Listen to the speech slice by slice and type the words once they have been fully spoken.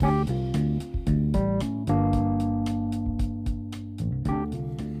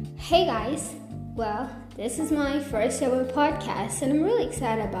Hey guys, this is my first ever podcast and I'm really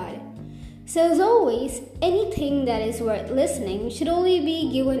excited about it. So, as always, anything that is worth listening should only be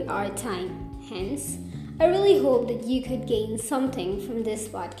given our time. Hence, I really hope that you could gain something from this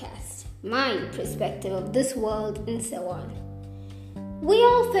podcast, my perspective of this world, and so on. We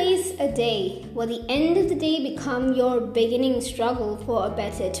all face a day where the end of the day become your beginning struggle for a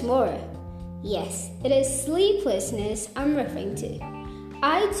better tomorrow. Yes, it is sleeplessness I'm referring to.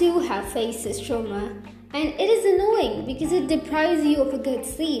 I too have faced this trauma, and it is annoying because it deprives you of a good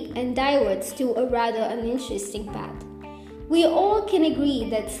sleep and diverts to a rather uninteresting path. We all can agree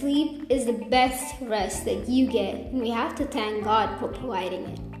that sleep is the best rest that you get, and we have to thank God for providing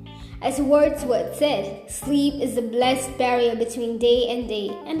it. As Wordsworth said, sleep is the blessed barrier between day,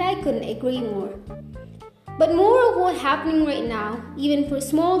 and I couldn't agree more. But more of what's happening right now, even for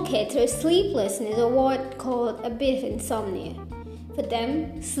small kids, are sleeplessness or what called a bit of insomnia. For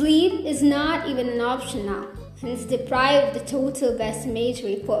them, sleep is not even an option now, hence deprived of the total best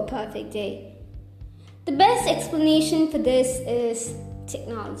imagery for a perfect day. The best explanation for this is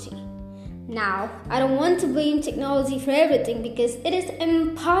technology. Now, I don't want to blame technology for everything because it is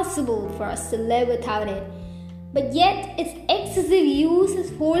impossible for us to live without it. But yet, its excessive use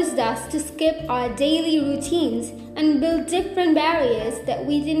has forced us to skip our daily routines and build different barriers that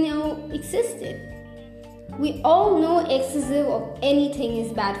we didn't know existed. We all know excessive of anything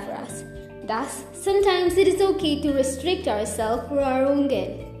is bad for us. Thus, sometimes it is okay to restrict ourselves for our own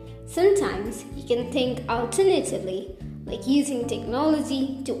good. Sometimes you can think alternatively, like using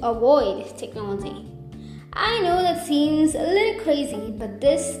technology to avoid technology. I know that seems a little crazy, but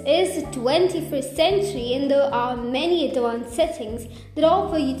this is the 21st century and there are many advanced settings that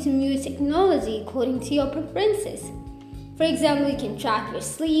offer you to use technology according to your preferences. For example, you can track your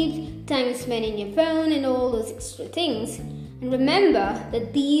sleep, time you spend in your phone, and all those extra things. And remember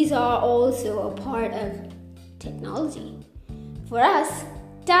that these are also a part of technology. For us,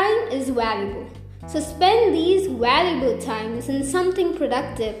 time is valuable. So spend these valuable times in something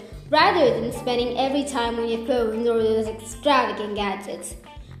productive rather than spending every time on your phone or those extravagant gadgets.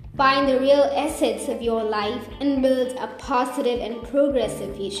 Find the real assets of your life and build a positive and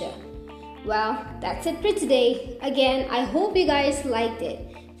progressive future. Well, that's it for today. Again, I hope you guys liked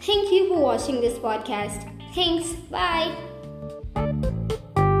it. Thank you for watching this podcast. Thanks. Bye.